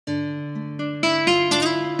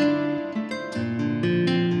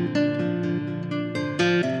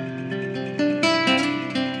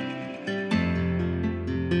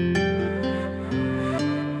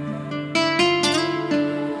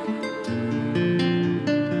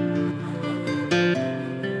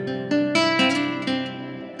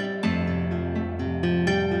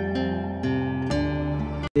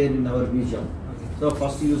So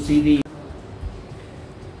first you see the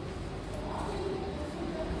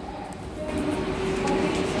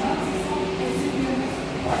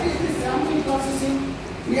what is the sample processing?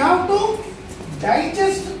 We have to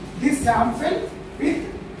digest the sample with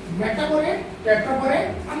metaborate,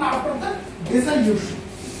 tetraborate, and after that dissolution.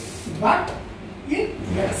 But in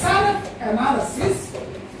XRF analysis,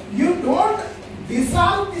 you don't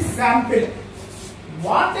dissolve the sample.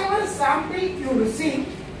 Whatever sample you receive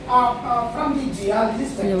from the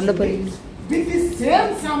geologist, actually, with the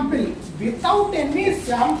same sample, without any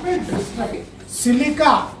sample destroy,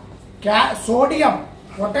 silica, sodium,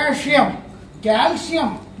 potassium,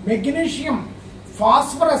 calcium, magnesium,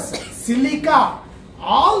 phosphorus, silica,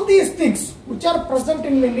 all these things which are present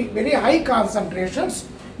in very high concentrations,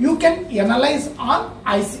 you can analyze on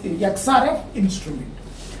XRF instrument.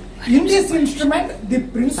 In this instrument, the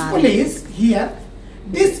principle is here,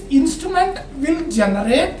 this instrument will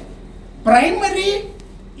generate primary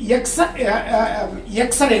X-rays.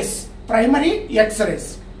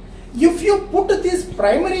 If you put these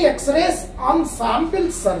primary X-rays on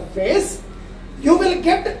sample surface, you will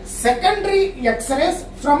get secondary X-rays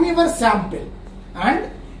from your sample. And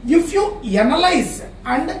if you analyze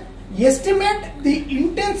and estimate the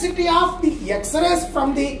intensity of the X-rays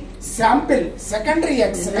from the sample, secondary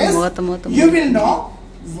X-rays, you will know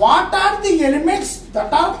what are the elements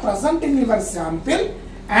that are present in your sample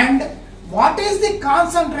and what is the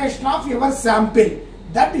concentration of your sample,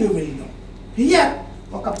 that you will know. Here,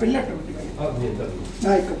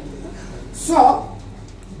 so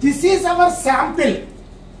this is our sample.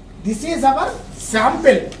 This is our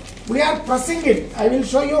sample. We are pressing it. I will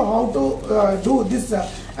show you how to do this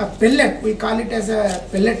pellet. We call it as a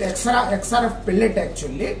pellet, XRF pellet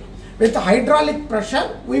actually. With hydraulic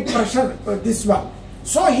pressure, we pressure this one.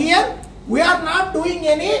 So here we are not doing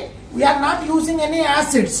any, we are not using any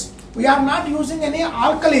acids. We are not using any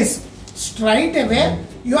alkalis. Straight away,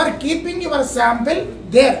 you are keeping your sample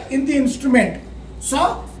there in the instrument.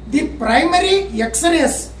 So the primary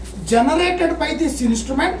X-rays generated by this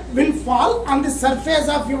instrument will fall on the surface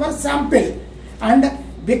of your sample, and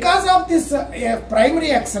because of this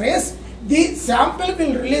primary X-rays, the sample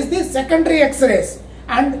will release the secondary X-rays.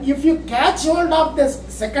 And if you catch hold of this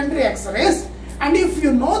secondary X-rays, and if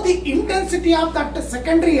you know the intensity of that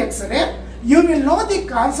secondary X-ray, you will know the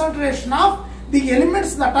concentration of the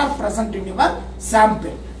elements that are present in your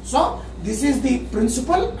sample. So this is the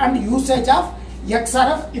principle and usage of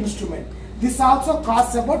XRF instrument. This also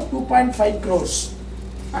costs about 2.5 crores.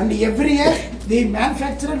 And every year the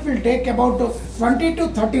manufacturer will take about 20 to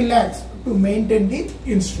 30 lakhs to maintain the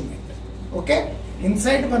instrument. Okay?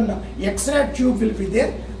 Inside one X-ray tube will be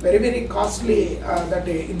there. Very, very costly that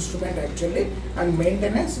instrument actually. And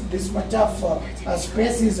maintenance, this much of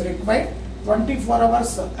space is required. 24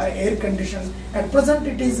 hours air conditioned. At present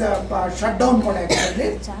it is shutdown mode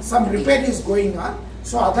actually. Some repair is going on.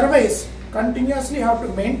 So otherwise continuously have to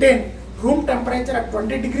maintain room temperature at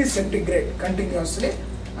 20 degrees centigrade continuously.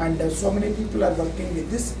 And so many people are working with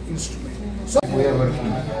this instrument. So we are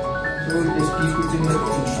working. So we just keep it in the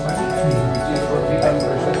instrument, which is for 3 times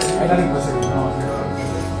pressure. Hydraulic pressure.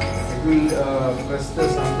 It will press the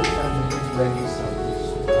samples and make it like this samples.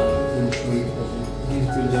 Will show it. These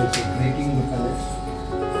will also breaking the pellets.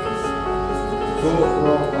 So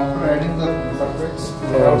after adding the sulfates,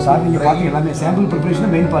 sample preparation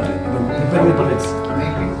main part. Prepare the pellets.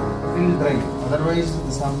 Make it till dry. Otherwise,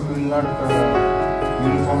 the sample will not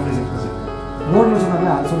uniformly represent. More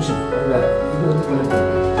solution.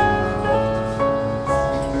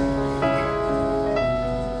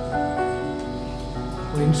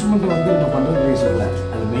 Instrument வந்து நம்ம பண்றது waste இல்ல,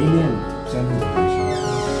 அது மெயினே sample preparation.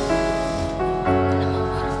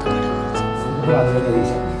 அது வேற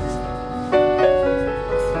reason.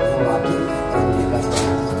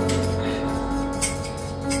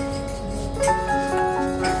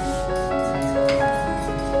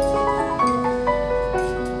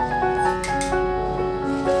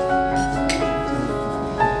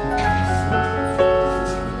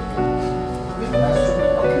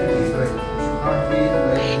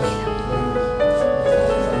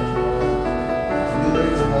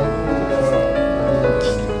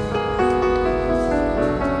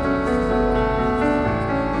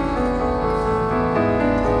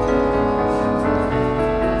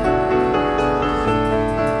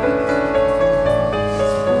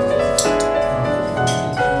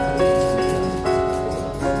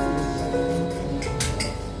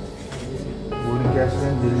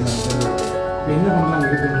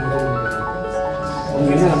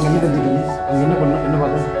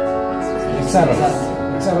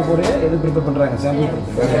 XRF கூட எது prepare பண்றாங்க சாம்பிள்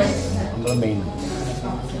ப்ரிப்பேர் அந்த மெயின்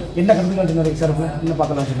என்ன கண்டுபிடிக்கலாம் சொன்னார் XRF என்ன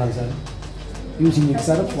பார்க்கலாம் சொன்னாங்க sir using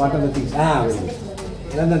XRF what are the things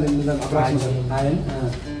இதான் இந்த அப்ராக்சிமேஷன் அயன்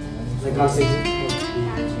கிராஸ் செக்ஷன்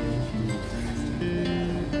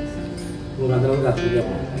ஒரு அந்த அளவுக்கு அது புரியா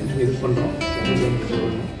போகும் இது பண்ணுறோம்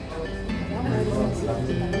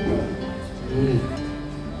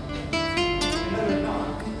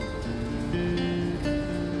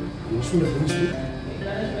யூஸ்ஃபுல் பிரின்சிபல்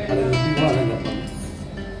அதை எப்படிமோ அதான் கேட்பாங்க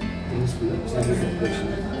பிரின்சிபல் சாம்பிள்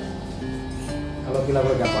ப்ரிப்பரேஷன் அவ்வளோ கீழே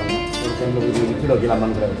கூட கேட்பாங்க ஒரு டைமில் ஒரு லிக்விட்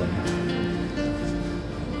வைக்கலாமான்னு கூட இருப்பாங்க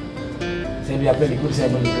சரி அப்படியே லிக்விட்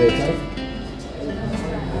சாம்பிள் லிக்விட்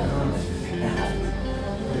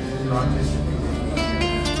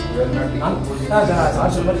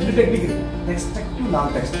டெக்னிக் எக்ஸ்ட்ரக்டிவ்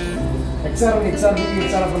நான் டெக்ஸ்ட்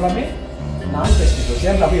XRF எல்லாமே நான் டெக்ஸ்ட்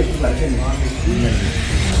சேர்ந்து அப்படியே எடுத்துக்கலாம்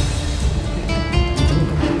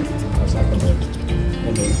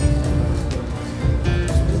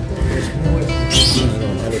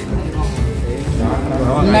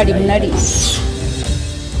முன்னாடி முன்னாடி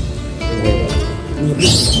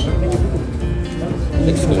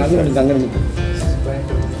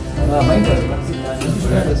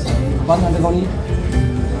பாருங்க அந்த கவனி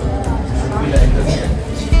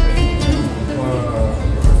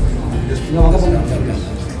இங்கே வாங்க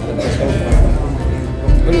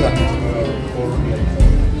புரியுதா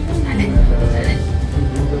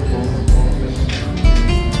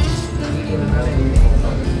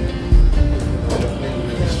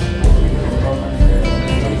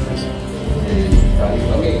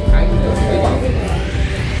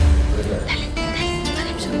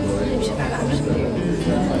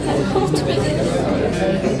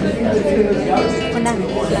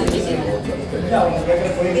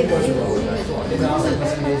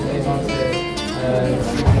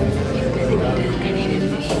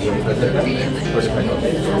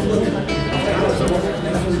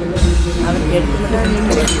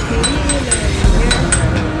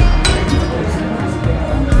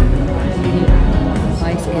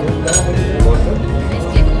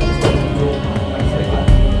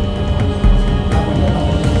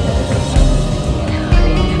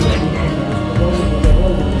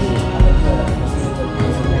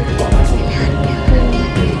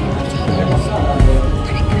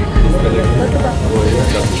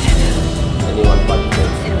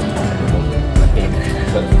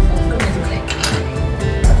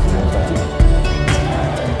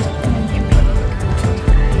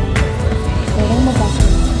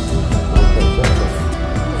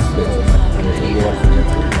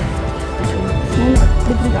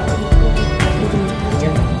Degree.